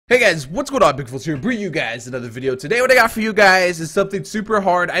Hey guys, what's going on? BigFoltz here, bring you guys another video. Today what I got for you guys is something super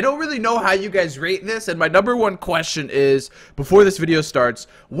hard. I don't really know how you guys rate this, and my number one question is, before this video starts,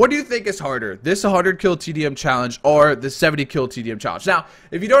 what do you think is harder? This 100 kill TDM challenge or the 70 kill TDM challenge? Now,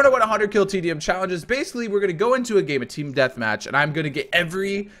 if you don't know what a 100 kill TDM challenge is, basically we're going to go into a game of team deathmatch, and I'm going to get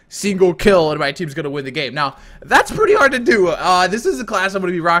every single kill, and my team's going to win the game. Now, that's pretty hard to do. This is the class I'm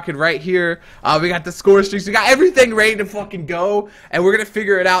going to be rocking right here. We got the score streaks, we got everything ready to fucking go, and we're going to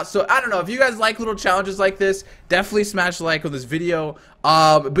figure it out. So I don't know if you guys like little challenges like this, definitely smash the like on this video.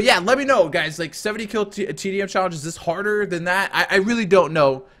 But yeah, let me know, guys. Like 70 kill TDM challenge, is this harder than that? I really don't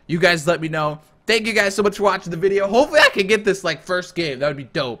know. You guys let me know. Thank you guys so much for watching the video. Hopefully I can get this like first game. That would be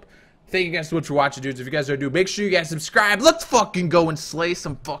dope. Thank you guys so much for watching, dudes. If you guys are new, make sure you guys subscribe. Let's fucking go and slay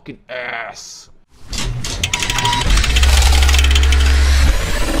some fucking ass.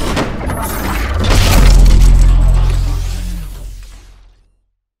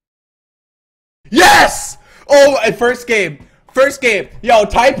 Yes! Oh, first game. First game. Yo,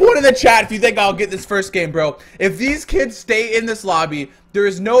 type 1 in the chat if you think I'll get this first game, bro. If these kids stay in this lobby, there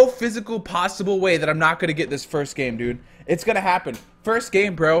is no physical possible way that I'm not going to get this first game, dude. It's going to happen. First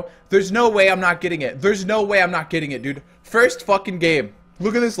game, bro. There's no way I'm not getting it. There's no way I'm not getting it, dude. First fucking game.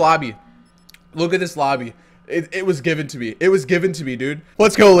 Look at this lobby. Look at this lobby. It was given to me. It was given to me, dude.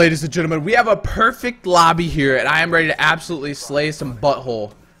 Let's go, ladies and gentlemen. We have a perfect lobby here, and I am ready to absolutely slay some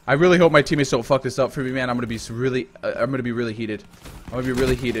butthole. I really hope my teammates don't fuck this up for me, man. I'm gonna be really heated. I'm gonna be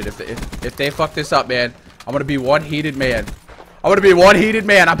really heated if they fuck this up, man. I'm gonna be one heated man. I'm gonna be one heated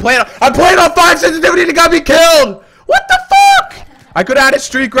man. I'm playing on 5 sensitivity and it got me killed. What the fuck? I could add a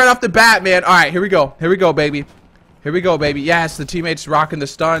streak right off the bat, man. All right, here we go. Here we go, baby. Here we go, baby. Yes, the teammates rocking the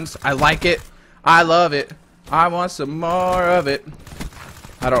stuns. I like it. I love it. I want some more of it.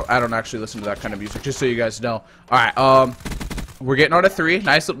 I don't actually listen to that kind of music, just so you guys know. All right, we're getting on a 3.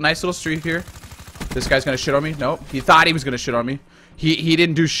 Nice little streak here. This guy's gonna shit on me. Nope. He thought he was gonna shit on me. He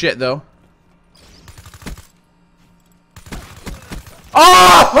didn't do shit though.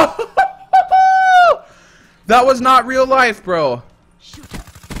 Oh! That was not real life, bro.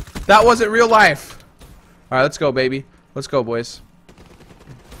 That wasn't real life. All right, let's go, baby. Let's go, boys.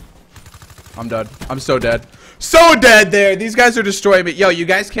 I'm done. I'm so dead. So dead there. These guys are destroying me. Yo, you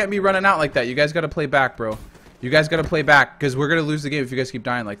guys can't be running out like that. You guys gotta play back, bro. You guys gotta play back, because we're gonna lose the game if you guys keep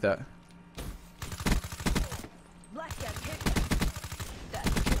dying like that.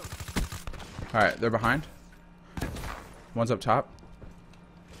 Alright, they're behind. One's up top.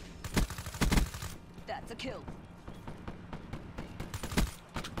 That's a kill.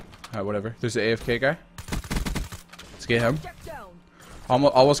 Alright, whatever. There's the AFK guy. Let's get him.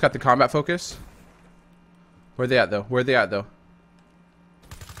 Almost got the combat focus. Where they at though? Where they at though?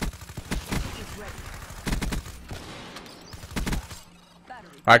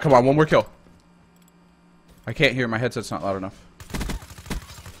 Alright, come on, one more kill. I can't hear, my headset's not loud enough.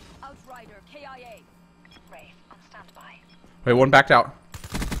 Outrider, KIA. Wraith on standby. Wait, one backed out.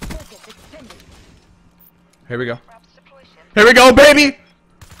 Here we go. Here we go, baby!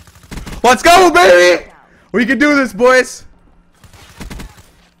 Let's go, baby! We can do this, boys!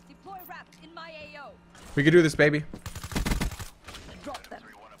 Deploy wraps in my AO. We can do this, baby. Drop them.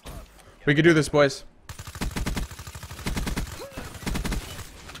 We can do this, boys.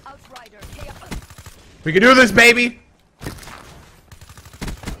 We can do this, baby.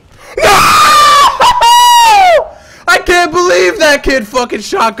 No! I can't believe that kid fucking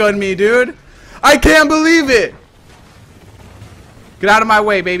shotgunned me, dude. I can't believe it. Get out of my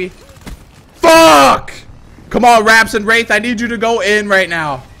way, baby. Fuck! Come on, Raps and Wraith. I need you to go in right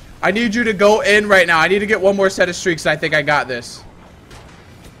now. I need you to go in right now. I need to get one more set of streaks. I think I got this.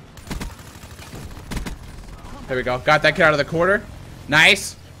 There we go. Got that kid out of the corner.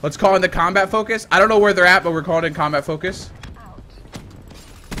 Nice. Let's call in the combat focus. I don't know where they're at, but we're calling in combat focus.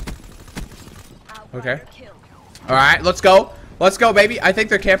 Okay. Alright, let's go. Let's go, baby. I think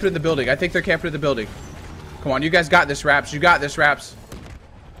they're camping in the building. I think they're camping in the building. Come on, you guys got this, Raps. You got this, Raps.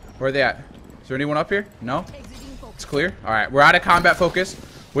 Where are they at? Is there anyone up here? No? It's clear. Alright, we're out of combat focus.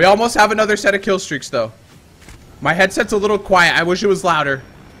 We almost have another set of kill streaks, though. My headset's a little quiet. I wish it was louder.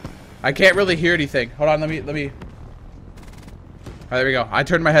 I can't really hear anything. Hold on, let me... Alright, there we go. I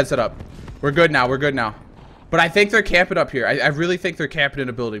turned my headset up. We're good now. We're good now. But I think they're camping up here. I really think they're camping in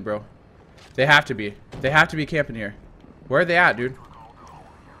a building, bro. They have to be. They have to be camping here. Where are they at, dude?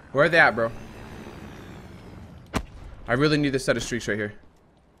 Where are they at, bro? I really need this set of streaks right here.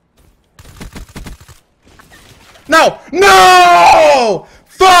 No! No!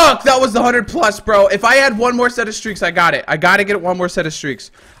 Fuck! That was the 100 plus, bro. If I had one more set of streaks, I got it. I gotta get one more set of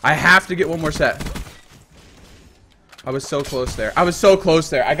streaks. I have to get one more set. I was so close there. I was so close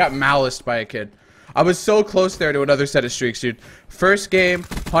there. I got maliced by a kid. I was so close there to another set of streaks, dude. First game,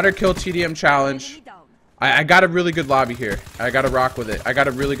 100 kill TDM challenge. I got a really good lobby here. I got to rock with it. I got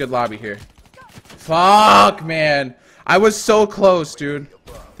a really good lobby here. Fuck, man. I was so close, dude.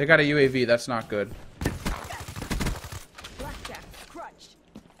 They got a UAV. That's not good.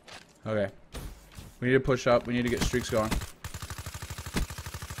 Okay. We need to push up. We need to get streaks going.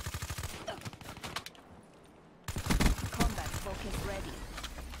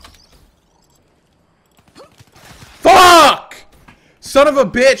 Fuck! Son of a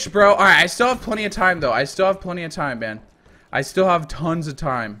bitch, bro. Alright, I still have plenty of time, though. I still have plenty of time, man. I still have tons of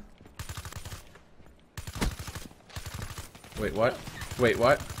time. Wait, what? Wait,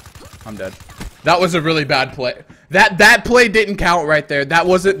 what? I'm dead. That was a really bad play. That play didn't count right there. That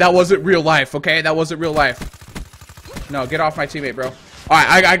wasn't real life, okay? That wasn't real life. No, get off my teammate, bro.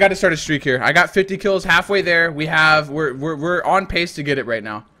 Alright, I gotta start a streak here. I got 50 kills halfway there. We're on pace to get it right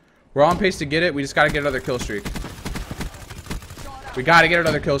now. We're on pace to get it. We just gotta get another kill streak. We gotta get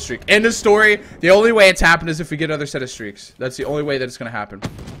another kill streak. End of story. The only way it's happened is if we get another set of streaks. That's the only way that it's gonna happen.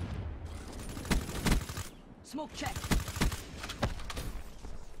 Smoke check.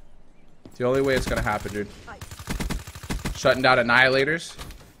 The only way it's gonna happen, dude. Shutting down annihilators.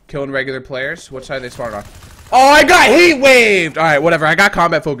 Killing regular players. What side they spawned on? Oh, I got heat waved! Alright, whatever. I got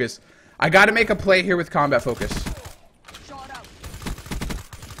combat focus. I gotta make a play here with combat focus.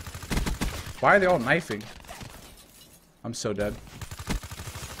 Why are they all knifing? I'm so dead.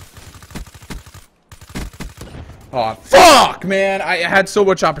 Oh, fuck, man. I had so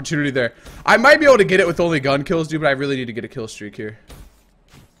much opportunity there. I might be able to get it with only gun kills, dude, but I really need to get a kill streak here.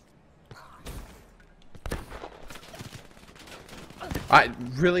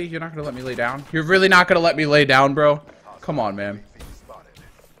 Really? You're not going to let me lay down? You're really not going to let me lay down, bro? Come on, man.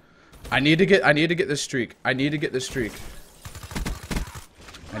 I need to get this streak. I need to get this streak.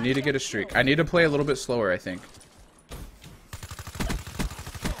 I need to get a streak. I need to play a little bit slower, I think.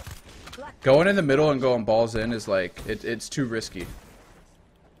 Going in the middle and going balls in is like, it's too risky.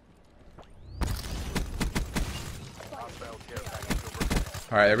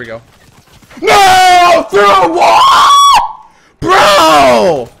 Alright, there we go. No! Through a wall!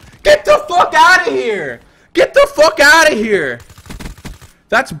 Bro! Get the fuck out of here! Get the fuck out of here!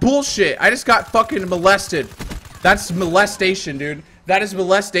 That's bullshit. I just got fucking molested. That's molestation, dude. That is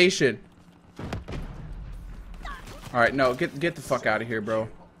molestation. Alright, no, get the fuck out of here, bro.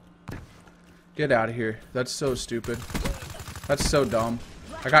 Get out of here. That's so stupid. That's so dumb.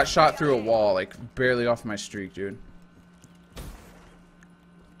 I got shot through a wall, like, barely off my streak, dude.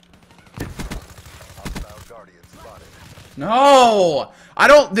 No! I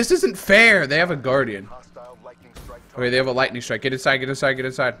don't... This isn't fair. They have a guardian. Okay, they have a lightning strike. Get inside, get inside, get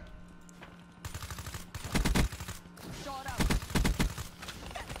inside.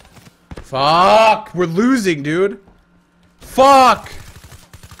 Fuck! We're losing, dude. Fuck!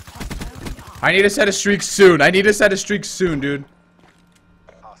 I need to set a streak soon. I need to set a streak soon, dude.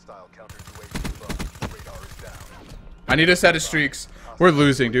 I need to set a streaks. We're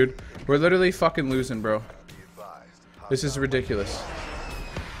losing, dude. We're literally fucking losing, bro. This is ridiculous.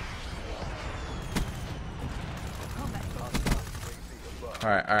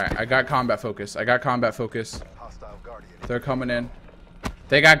 Alright, alright. I got combat focus. I got combat focus. They're coming in.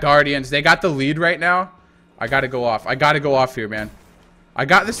 They got guardians. They got the lead right now. I gotta go off. I gotta go off here, man. I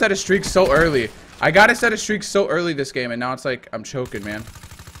got the set of streaks so early. I got a set of streaks so early this game, and now it's like I'm choking, man.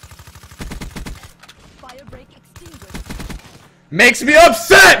 Makes me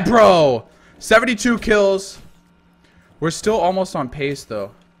upset, bro! 72 kills. We're still almost on pace,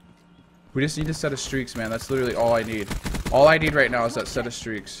 though. We just need a set of streaks, man. That's literally all I need. All I need right now is that set of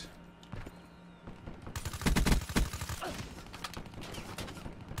streaks.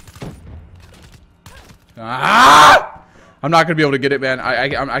 Ah! I'm not gonna be able to get it, man.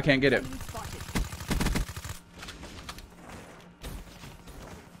 I can't get it.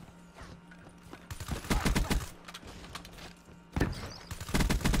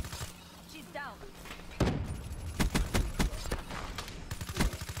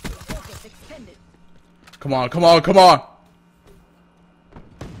 Come on, come on, come on!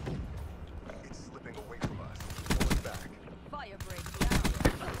 It's slipping away from us. Pull it back. Fire break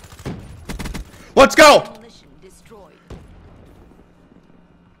down. Let's go!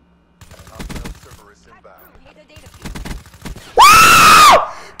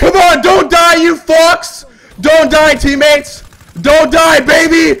 Come on, don't die, you fucks! Don't die, teammates! Don't die,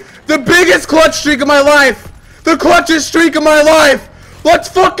 baby! The biggest clutch streak of my life! The clutchest streak of my life! Let's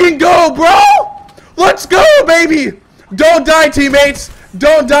fucking go, bro! Let's go, baby! Don't die, teammates!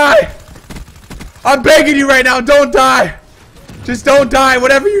 Don't die! I'm begging you right now, don't die. Just don't die,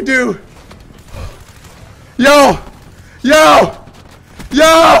 whatever you do. Yo! Yo!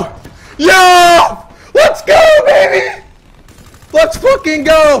 Yo! Yo! Let's go, baby! Let's fucking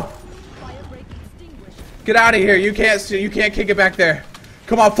go! Get out of here. You can't kick it back there.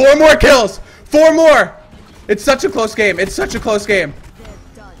 Come on, 4 more kills. 4 more. It's such a close game. It's such a close game.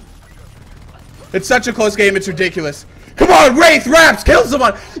 It's such a close game. It's ridiculous. Come on, Wraith, Raps, kill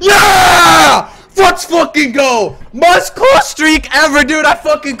someone. Yeah! Let's fucking go. Most close streak ever, dude. I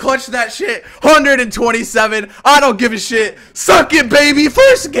fucking clutched that shit. 127. I don't give a shit. Suck it, baby.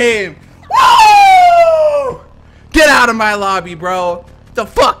 First game. Woo! Get out of my lobby, bro. The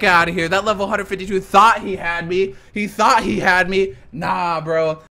fuck out of here. That level 152 thought he had me. He thought he had me. Nah, bro.